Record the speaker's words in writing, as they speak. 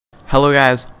Hello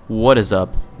guys, what is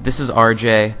up? This is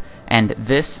RJ, and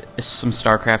this is some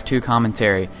StarCraft 2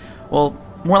 commentary. Well,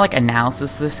 more like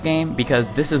analysis of this game,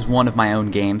 because this is one of my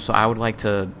own games, so I would like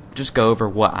to just go over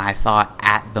what I thought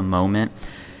at the moment.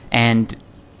 And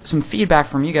some feedback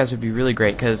from you guys would be really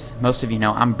great, because most of you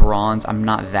know I'm bronze, I'm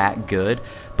not that good,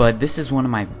 but this is one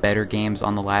of my better games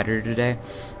on the ladder today.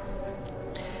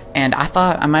 And I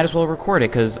thought I might as well record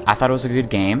it, because I thought it was a good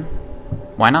game.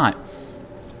 Why not?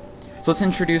 So let's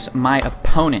introduce my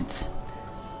opponent,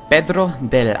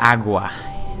 PedroDelAgua.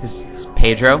 This is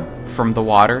Pedro from the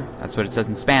water. That's what it says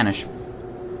in Spanish.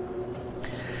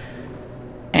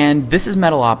 And this is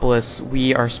Metalopolis.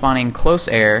 We are spawning close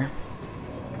air.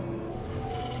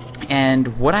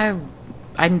 And what I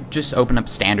just open up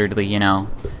standardly, you know,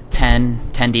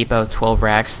 10 depot, 12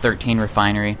 racks, 13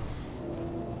 refinery.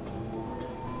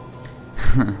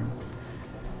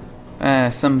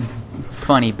 Some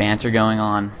funny banter going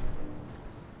on.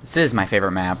 This is my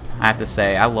favorite map, I have to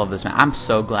say. I love this map. I'm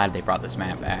so glad they brought this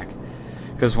map back.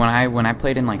 Because when I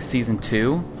played in like Season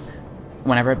 2,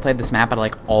 whenever I played this map, I'd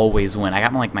like always win. I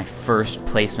got my first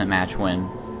placement match win.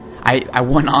 I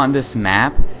won on this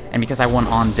map, and because I won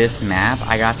on this map,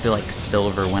 I got to like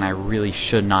silver when I really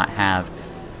should not have.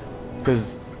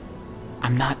 Because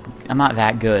I'm not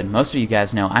that good. Most of you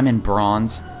guys know I'm in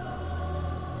bronze.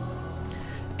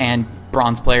 And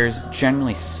bronze players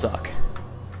generally suck.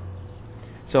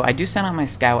 So I do send out my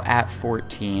scout at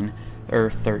 14 or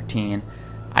 13.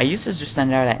 I used to just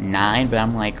send it out at 9, but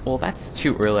I'm like, well, that's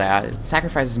too early. It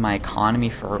sacrifices my economy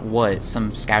for what?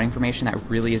 Some scout information that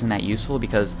really isn't that useful,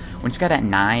 because when you scout at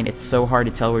 9, it's so hard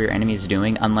to tell what your enemy is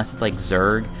doing unless it's like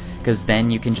Zerg, because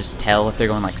then you can just tell if they're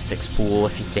going like 6 pool,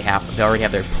 if they already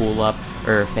have their pool up,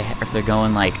 or if they're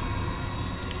going like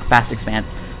fast expand.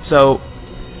 So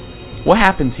what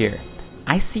happens here?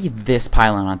 I see this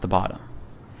pylon at the bottom.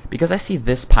 Because I see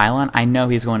this pylon, I know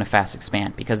he's going to fast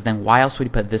expand, because then why else would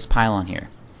he put this pylon here?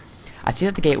 I see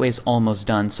that the gateway is almost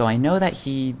done, so I know that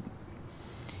he's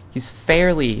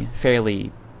fairly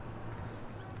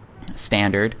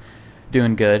standard,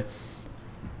 doing good.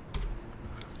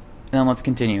 Then let's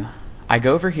continue. I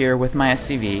go over here with my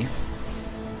SCV.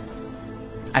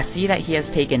 I see that he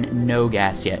has taken no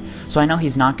gas yet, so I know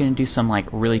he's not going to do some like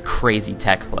really crazy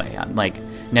tech play, like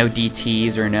no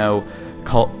DTs or no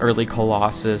early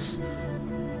Colossus.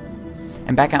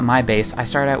 And back at my base, I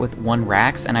start out with 1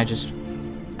 racks, and I just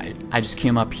queue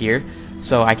him up here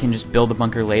so I can just build a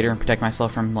bunker later and protect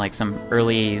myself from like some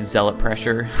early zealot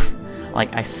pressure.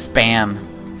 Like I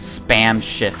spam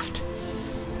shift.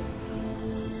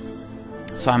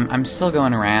 So I'm still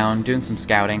going around doing some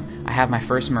scouting. I have my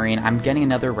first marine. I'm getting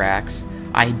another racks.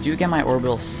 I do get my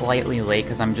orbital slightly late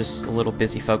because I'm just a little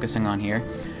busy focusing on here.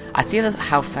 I see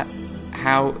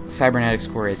how Cybernetics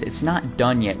Core is. It's not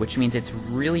done yet, which means it's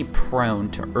really prone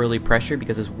to early pressure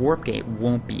because his warp gate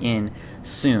won't be in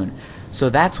soon. So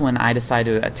that's when I decide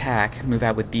to attack, move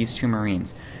out with these 2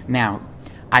 marines. Now,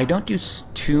 I don't do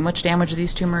too much damage to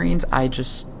these 2 marines. I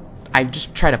just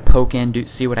try to poke in,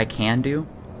 see what I can do.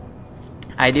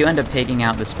 I do end up taking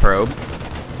out this probe.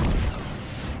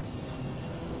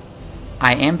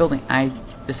 I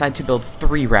decide to build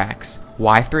 3 racks.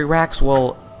 Why 3 racks?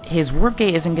 Well, his warp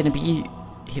gate isn't going to be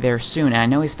there soon, and I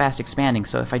know he's fast expanding,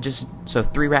 so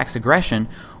 3 racks aggression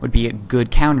would be a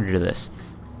good counter to this.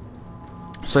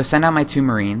 So I send out my 2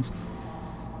 marines.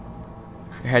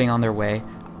 They're heading on their way.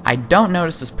 I don't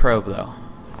notice this probe though.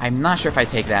 I'm not sure if I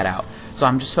take that out. So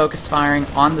I'm just focus firing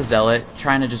on the zealot,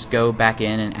 trying to just go back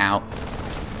in and out.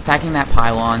 Attacking that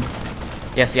pylon.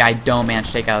 Yeah, see, I don't manage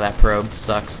to take out that probe.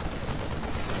 Sucks.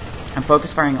 I'm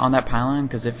focus firing on that pylon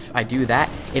because if I do that,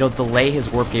 it'll delay his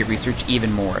warp gate research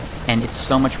even more, and it's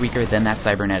so much weaker than that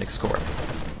Cybernetics Core.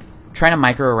 Trying to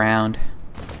micro around.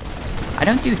 I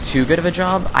don't do too good of a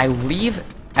job. I leave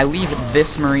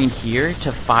this marine here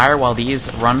to fire while these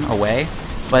run away,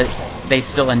 but they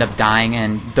still end up dying,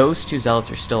 and those 2 zealots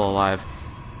are still alive.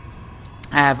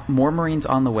 I have more marines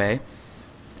on the way.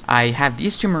 I have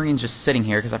these 2 marines just sitting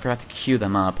here because I forgot to queue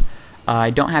them up.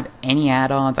 I don't have any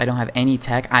add-ons, I don't have any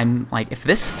tech. I'm like, if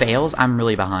this fails, I'm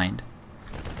really behind.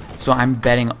 So I'm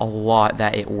betting a lot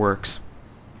that it works.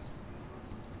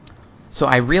 So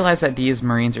I realize that these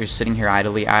marines are sitting here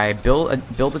idly. I build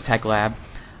a tech lab,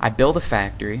 I build a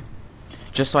factory,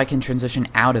 just so I can transition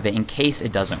out of it in case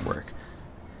it doesn't work.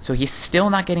 So he's still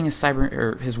not getting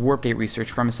his warp gate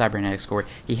research from a Cybernetics Core.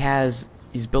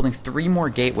 He's building 3 more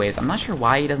gateways. I'm not sure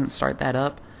why he doesn't start that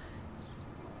up.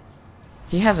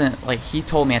 He hasn't, like, he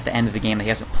told me at the end of the game that he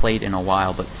hasn't played in a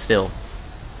while, but still.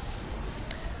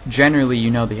 Generally,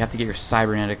 you know that you have to get your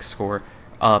Cybernetics Core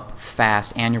up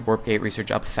fast and your warp gate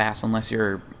research up fast, unless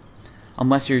you're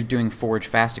unless you're doing Forge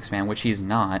Fast Expand, which he's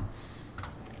not.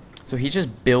 So he's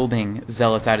just building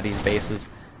Zealots out of these bases.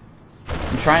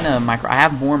 I'm trying to I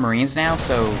have more Marines now,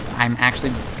 so I'm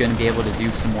actually going to be able to do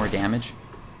some more damage.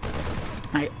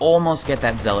 I almost get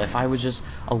that Zealot. If I was just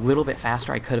a little bit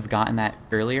faster, I could have gotten that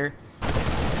earlier.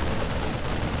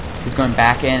 He's going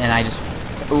back in, and I just...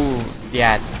 Ooh,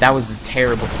 yeah, that was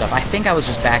terrible stuff. I think I was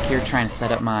just back here trying to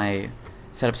set up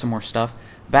some more stuff.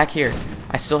 Back here,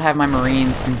 I still have my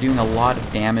Marines. I'm doing a lot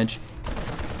of damage.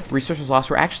 Resources lost.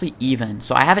 We're actually even,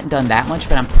 so I haven't done that much,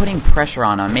 but I'm putting pressure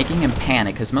on him. I'm making him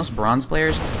panic, because most bronze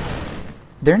players,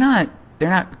 they're not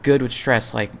good with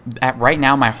stress. Like right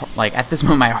now, at this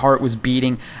moment, my heart was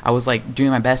beating. I was like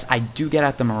doing my best. I do get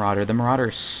out the Marauder. The Marauder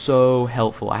is so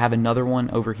helpful. I have another one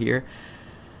over here.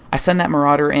 I send that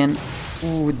Marauder in.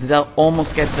 Ooh, Zell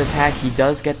almost gets the attack. He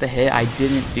does get the hit. I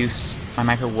didn't do... My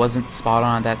micro wasn't spot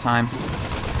on at that time.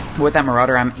 With that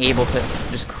Marauder, I'm able to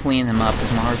just clean him up, because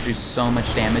Marauders do so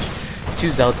much damage.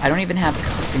 2 Zealots. I don't even have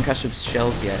concussive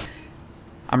shells yet.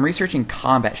 I'm researching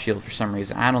Combat Shield for some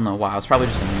reason. I don't know why. It was probably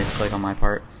just a misclick on my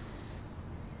part.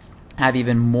 I have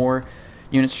even more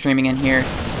units streaming in here.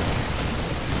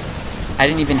 I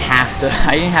didn't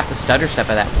have to stutter step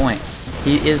at that point.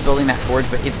 He is building that forge,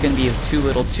 but it's going to be too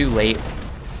little, too late.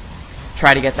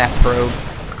 Try to get that probe.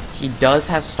 He does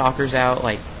have stalkers out,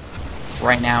 like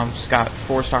right now. Just got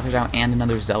 4 stalkers out and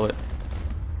another Zealot.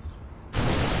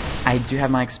 I do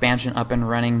have my expansion up and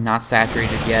running, not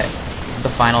saturated yet. This is the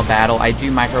final battle. I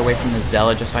do micro away from the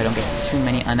Zealot just so I don't get too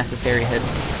many unnecessary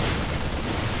hits.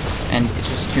 And it's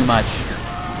just too much.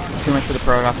 Too much for the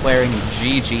Protoss player. And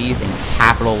GG's in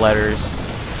capital letters.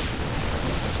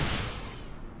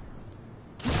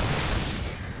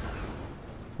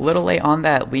 A little late on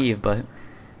that leave, but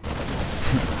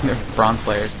they're bronze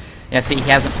players. Yeah, see, he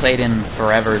hasn't played in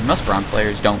forever. Most bronze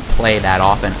players don't play that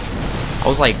often. I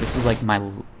was like, this is like my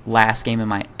last game in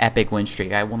my epic win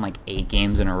streak. I won like 8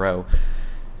 games in a row.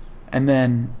 And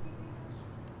then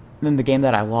the game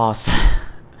that I lost,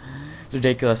 it's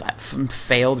ridiculous.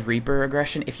 Failed Reaper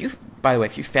aggression. By the way,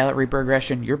 if you fail at Reaper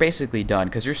aggression, you're basically done,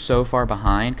 because you're so far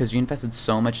behind, because you invested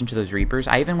so much into those Reapers.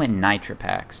 I even went Nitra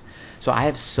packs. So I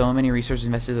have so many resources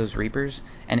invested in those Reapers,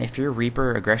 and if your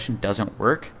Reaper aggression doesn't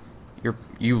work,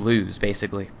 you lose,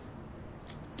 basically.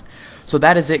 So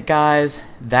that is it, guys.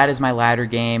 That is my ladder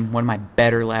game, one of my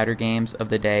better ladder games of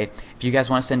the day. If you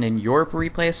guys want to send in your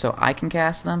replays so I can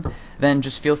cast them, then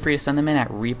just feel free to send them in at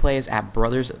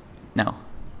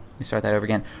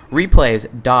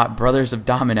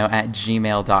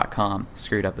replays.brothersofdomino@gmail.com.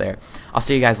 Screwed up there. I'll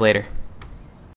see you guys later.